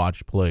go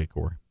watch play,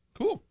 Corey.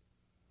 Cool.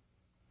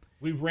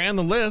 We ran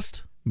the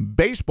list.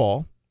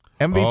 Baseball,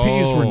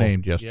 MVPs were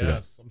named yesterday.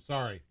 Yes, I'm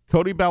sorry.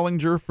 Cody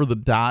Bellinger for the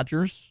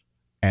Dodgers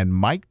and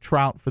Mike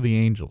Trout for the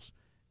Angels.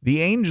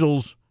 The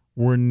Angels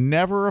were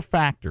never a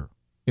factor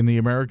in the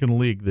American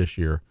League this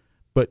year,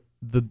 but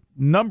the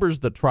numbers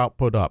that Trout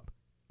put up,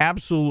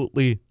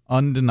 absolutely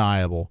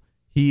undeniable.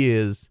 He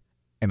is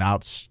an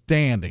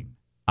outstanding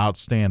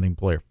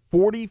player.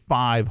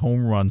 45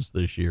 home runs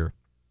this year.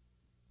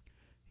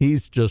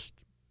 He's just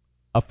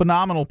a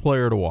phenomenal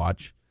player to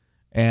watch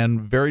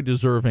and very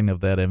deserving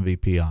of that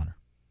MVP honor.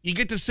 You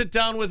get to sit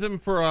down with him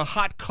for a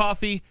hot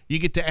coffee. You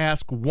get to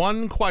ask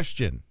one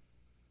question.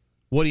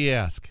 What do you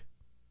ask?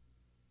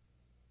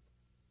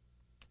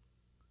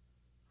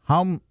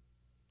 How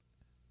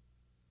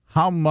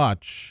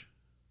much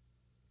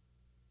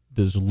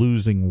does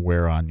losing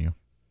wear on you?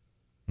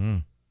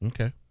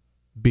 Okay.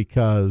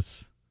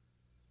 Because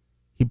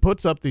he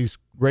puts up these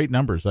great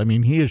numbers. I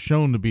mean, he is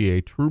shown to be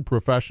a true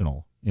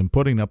professional in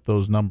putting up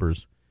those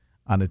numbers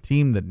on a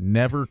team that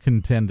never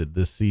contended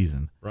this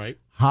season. Right.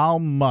 How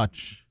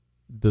much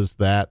does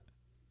that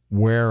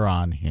wear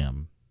on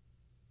him?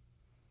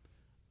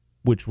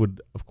 Which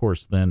would, of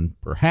course, then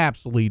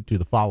perhaps lead to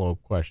the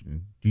follow-up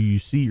question. Do you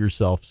see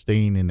yourself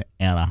staying in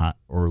Anaheim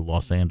or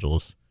Los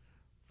Angeles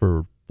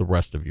for the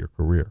rest of your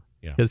career?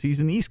 Yeah. Because he's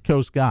an East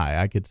Coast guy.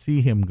 I could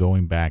see him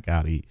going back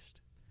out east.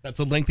 That's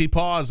a lengthy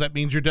pause. That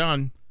means you're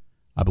done.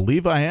 I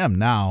believe I am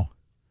now.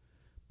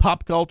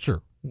 Pop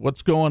culture.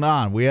 What's going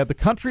on? We had the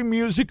Country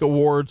Music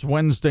Awards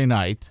Wednesday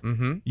night.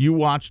 Mm-hmm. You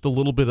watched a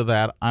little bit of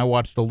that. I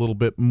watched a little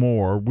bit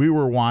more. We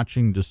were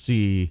watching to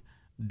see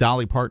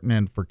Dolly Parton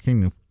and For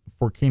King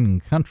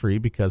and Country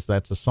because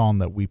that's a song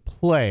that we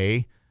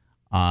play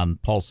on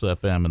Pulse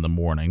FM in the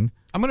morning.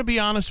 I'm going to be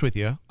honest with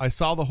you. I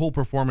saw the whole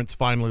performance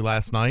finally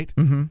last night.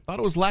 Mm-hmm. Thought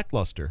it was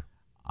lackluster.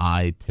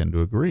 I tend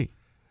to agree.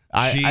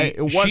 It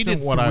wasn't she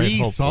did what I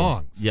had hoped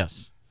songs. for.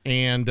 Yes.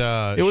 And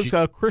it was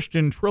a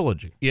Christian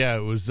trilogy. Yeah,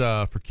 it was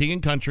For King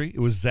and Country.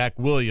 It was Zach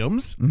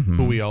Williams,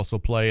 who we also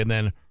play, and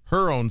then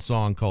her own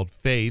song called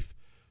Faith.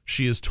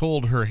 She has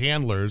told her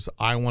handlers,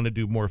 I want to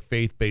do more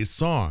faith-based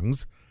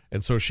songs,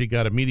 and so she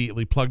got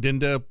immediately plugged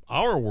into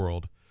our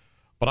world.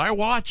 But I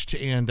watched,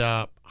 and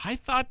I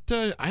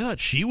thought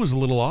she was a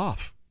little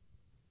off.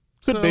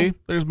 Could be.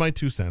 There's my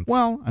 2 cents.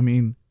 Well, I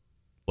mean,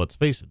 let's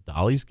face it.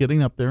 Dolly's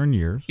getting up there in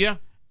years. Yeah.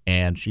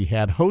 And she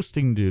had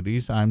hosting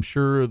duties. I'm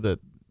sure that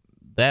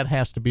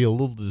has to be a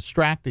little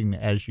distracting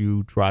as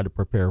you try to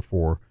prepare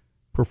for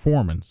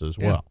performance as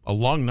well. A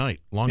long night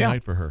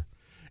for her.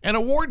 And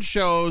award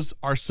shows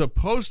are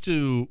supposed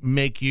to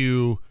make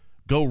you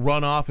go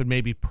run off and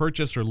maybe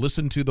purchase or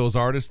listen to those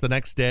artists the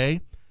next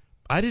day.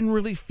 I didn't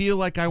really feel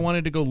like I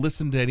wanted to go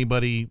listen to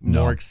anybody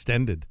more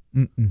extended.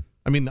 Mm-mm.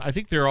 I mean, I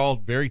think they're all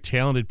very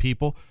talented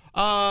people.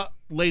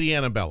 Lady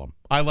Antebellum.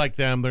 I like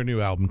them. Their new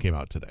album came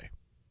out today.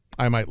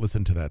 I might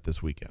listen to that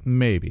this weekend.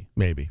 Maybe.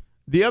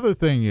 The other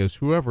thing is,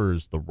 whoever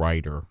is the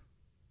writer,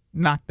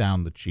 knock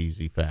down the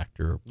cheesy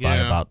factor by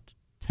about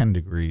 10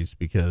 degrees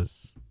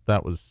because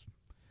that was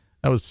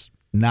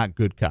Not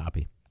good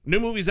copy. New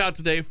movies out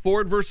today,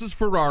 Ford versus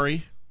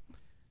Ferrari.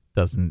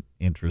 Doesn't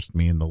interest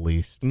me in the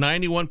least.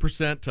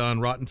 91% on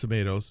Rotten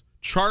Tomatoes.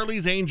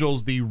 Charlie's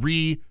Angels, the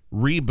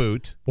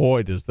reboot.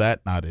 Boy, does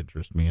that not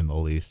interest me in the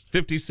least.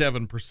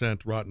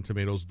 57% Rotten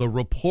Tomatoes. The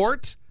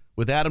Report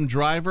with Adam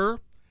Driver.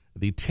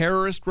 The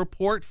terrorist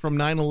report from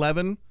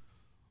 9/11.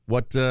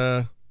 What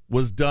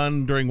was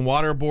done during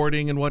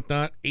waterboarding and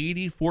whatnot.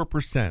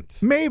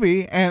 84%.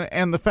 Maybe,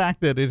 and the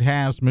fact that it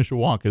has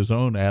Mishawaka's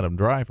own Adam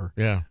Driver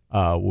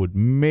would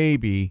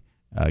maybe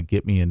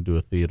get me into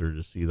a theater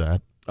to see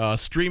that.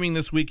 Streaming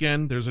this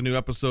weekend, there's a new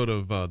episode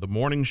of The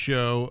Morning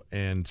Show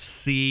and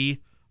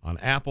C on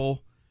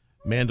Apple.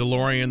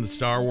 Mandalorian, the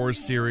Star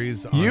Wars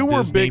series on You were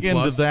Disney big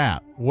Plus. into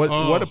that.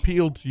 What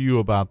appealed to you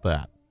about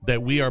that?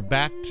 That we are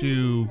back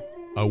to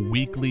a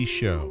weekly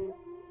show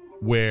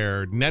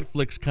where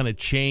Netflix kind of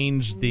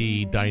changed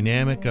the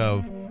dynamic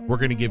of we're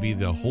going to give you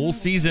the whole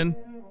season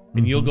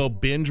and you'll go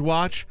binge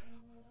watch.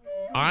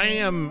 I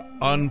am,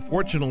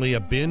 unfortunately,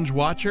 a binge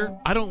watcher.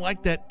 I don't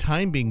like that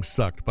time being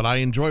sucked, but I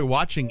enjoy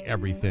watching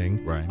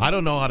everything. Right. I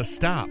don't know how to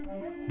stop.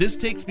 This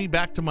takes me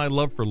back to my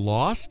love for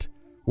Lost,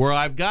 where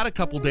I've got a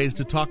couple days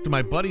to talk to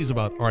my buddies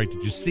about, all right,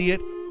 did you see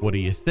it? What do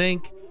you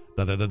think?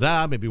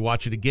 Da-da-da-da, maybe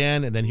watch it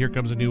again, and then here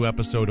comes a new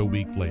episode a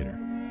week later.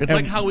 It's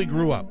like how we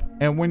grew up.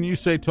 And when you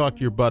say talk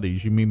to your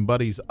buddies, you mean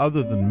buddies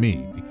other than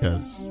me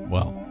because,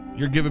 well...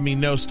 You're giving me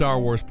no Star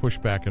Wars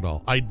pushback at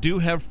all. I do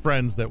have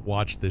friends that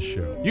watch this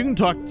show. You can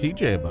talk to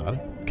TJ about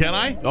it. Can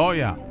I? Oh,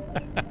 yeah.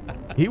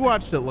 He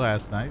watched it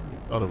last night.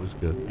 He thought it was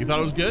good. You thought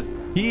it was good?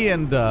 He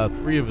and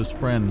 3 of his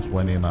friends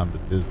went in on the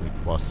Disney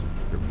Plus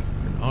subscription.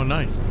 Oh,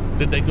 nice.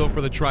 Did they go for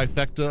the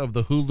trifecta of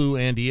the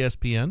Hulu and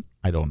ESPN?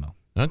 I don't know.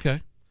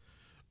 Okay.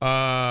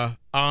 On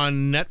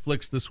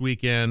Netflix this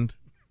weekend,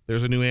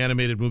 there's a new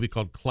animated movie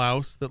called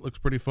Klaus that looks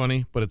pretty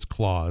funny, but it's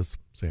Claus,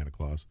 Santa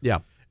Claus. Yeah.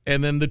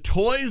 And then The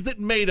Toys That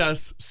Made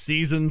Us,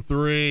 Season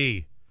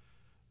 3.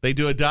 They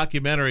do a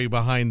documentary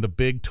behind the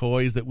big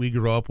toys that we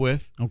grew up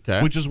with.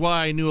 Okay. Which is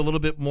why I knew a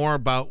little bit more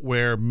about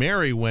where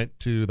Mary went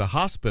to the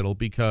hospital,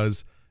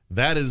 because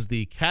that is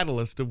the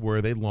catalyst of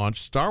where they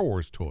launched Star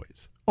Wars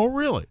toys. Oh,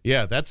 really?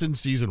 Yeah, that's in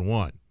Season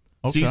 1.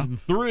 Okay. Season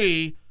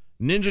 3,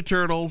 Ninja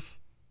Turtles,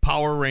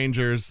 Power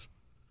Rangers,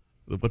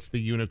 what's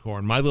the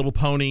unicorn? My Little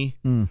Pony,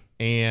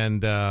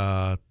 and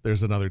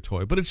there's another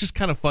toy. But it's just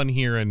kind of fun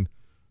hearing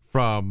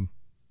from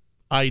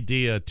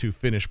idea to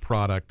finished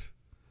product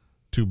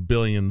to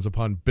billions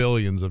upon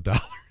billions of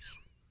dollars.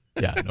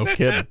 Yeah, no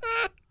kidding.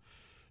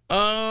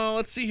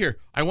 Let's see here.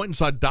 I went and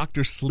saw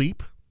Dr.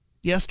 Sleep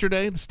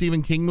yesterday, the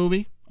Stephen King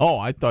movie. Oh,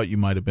 I thought you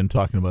might have been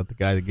talking about the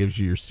guy that gives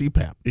you your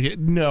CPAP.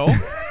 No.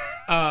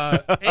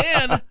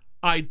 And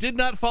I did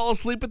not fall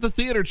asleep at the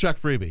theater, Chuck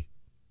Freebie.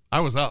 I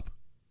was up.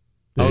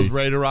 I was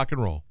ready to rock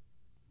and roll.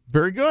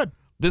 Very good.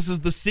 This is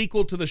the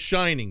sequel to The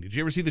Shining. Did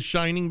you ever see The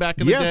Shining back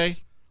in the day?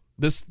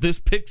 This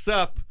picks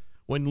up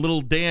when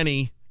little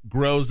Danny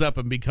grows up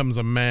and becomes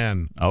a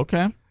man.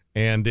 Okay.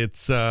 And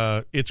it's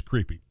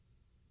creepy.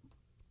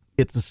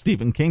 It's a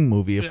Stephen King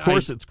movie. Of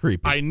course it's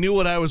creepy. I knew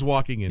what I was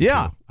walking into.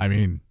 Yeah. I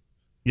mean,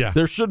 yeah.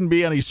 There shouldn't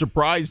be any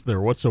surprise there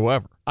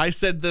whatsoever. I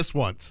said this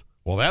once.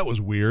 Well, that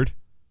was weird.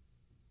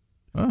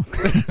 Oh,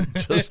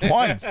 just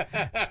once.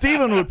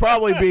 Stephen would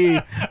probably be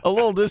a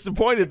little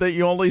disappointed that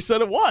you only said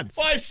it once.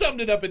 Well, I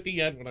summed it up at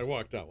the end when I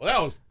walked out.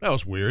 Well, that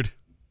was weird.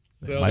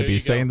 They might be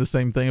saying the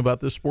same thing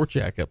about this Sports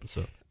Yak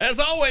episode. As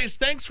always,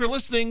 thanks for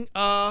listening.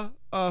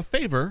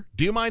 Favor,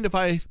 do you mind if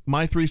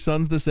my 3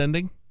 sons this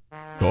ending?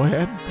 Go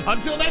ahead.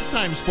 Until next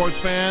time, sports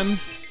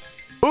fans.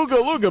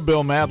 Ooga looga,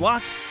 Bill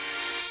Madlock.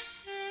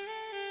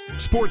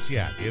 Sports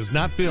Yak is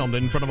not filmed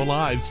in front of a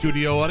live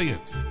studio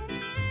audience.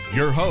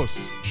 Your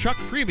hosts, Chuck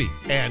Freebie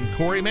and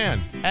Corey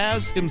Mann,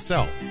 as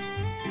himself.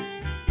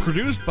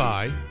 Produced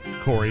by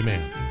Corey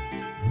Mann.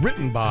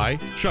 Written by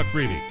Chuck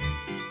Freebie.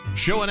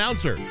 Show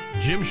announcer,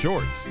 Jim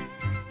Shorts.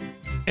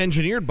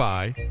 Engineered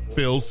by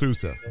Phil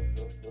Sousa.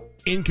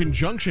 In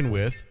conjunction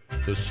with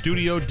the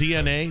Studio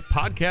DNA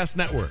Podcast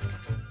Network.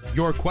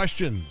 Your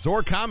questions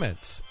or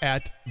comments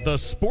at the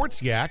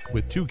Sports Yak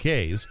with 2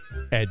 Ks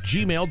at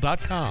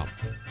gmail.com.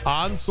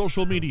 On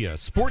social media,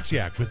 Sports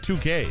Yak with 2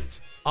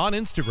 Ks. On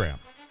Instagram,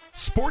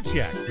 Sports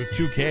Yak with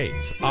 2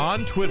 Ks.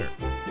 On Twitter.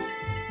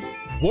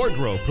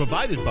 Wardrobe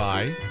provided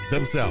by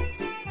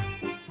themselves.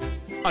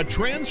 A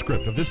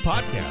transcript of this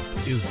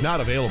podcast is not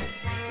available.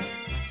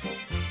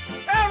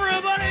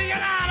 Everybody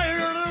get out of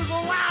here! There's a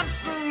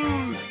lobster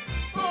loose!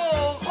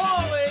 Oh,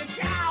 holy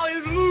cow,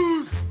 he's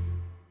loose!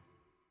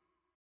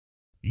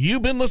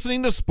 You've been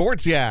listening to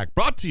Sports Yak,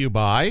 brought to you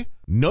by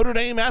Notre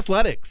Dame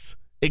Athletics.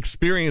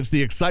 Experience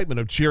the excitement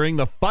of cheering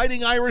the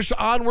Fighting Irish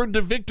onward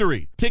to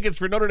victory. Tickets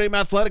for Notre Dame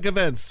athletic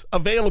events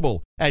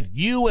available at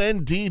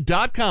und.com/buy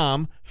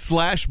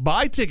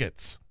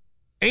tickets.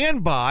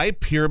 And by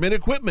Pyramid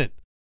Equipment.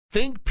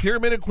 Think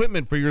Pyramid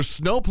Equipment for your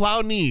snowplow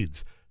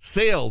needs,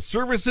 sales,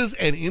 services,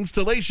 and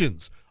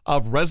installations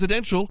of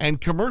residential and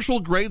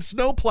commercial grade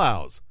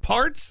snowplows,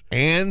 parts,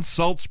 and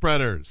salt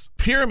spreaders.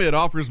 Pyramid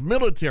offers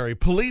military,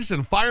 police,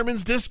 and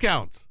firemen's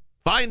discounts.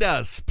 Find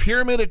us,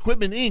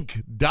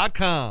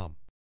 PyramidEquipmentInc.com.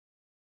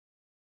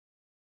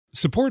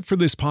 Support for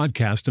this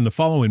podcast and the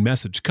following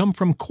message come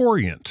from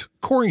Corient.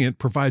 Corient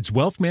provides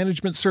wealth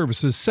management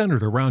services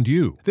centered around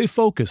you. They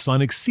focus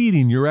on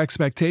exceeding your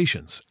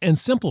expectations and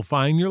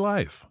simplifying your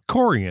life.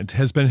 Corient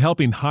has been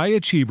helping high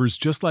achievers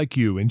just like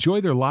you enjoy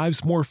their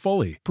lives more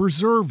fully,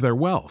 preserve their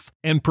wealth,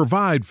 and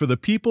provide for the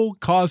people,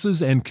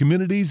 causes, and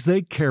communities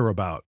they care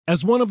about.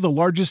 As one of the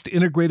largest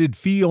integrated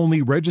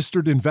fee-only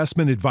registered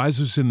investment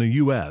advisors in the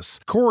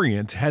U.S.,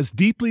 Corient has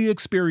deeply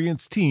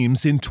experienced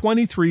teams in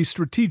 23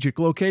 strategic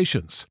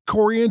locations.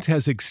 Corient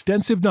has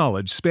extensive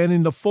knowledge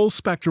spanning the full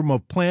spectrum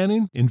of planning,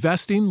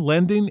 investing,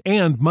 lending,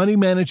 and money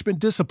management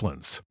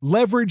disciplines.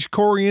 Leverage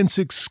Corient's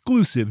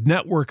exclusive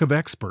network of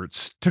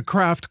experts to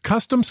craft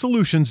custom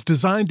solutions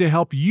designed to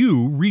help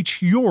you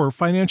reach your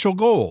financial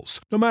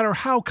goals, no matter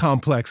how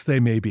complex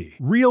they may be.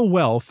 Real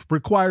wealth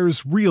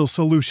requires real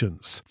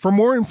solutions. For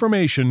more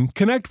information,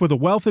 connect with a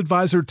wealth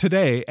advisor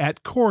today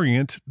at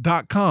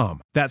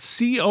Corient.com. That's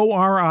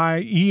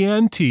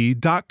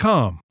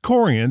Corient.com.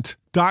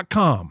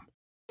 Corient.com.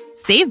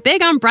 Save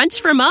big on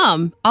brunch for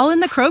mom, all in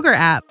the Kroger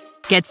app.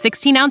 Get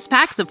 16-ounce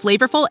packs of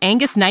flavorful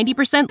Angus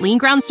 90% lean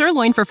ground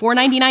sirloin for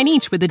 $4.99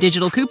 each with a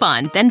digital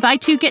coupon. Then buy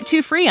 2, get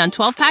 2 free on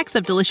 12 packs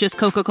of delicious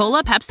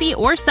Coca-Cola, Pepsi,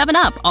 or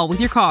 7-Up, all with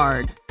your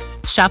card.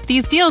 Shop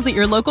these deals at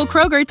your local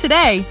Kroger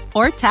today,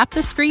 or tap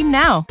the screen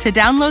now to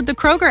download the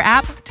Kroger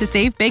app to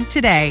save big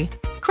today.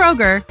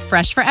 Kroger,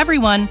 fresh for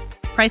everyone.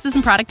 Prices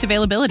and product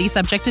availability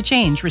subject to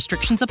change.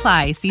 Restrictions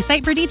apply. See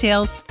site for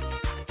details.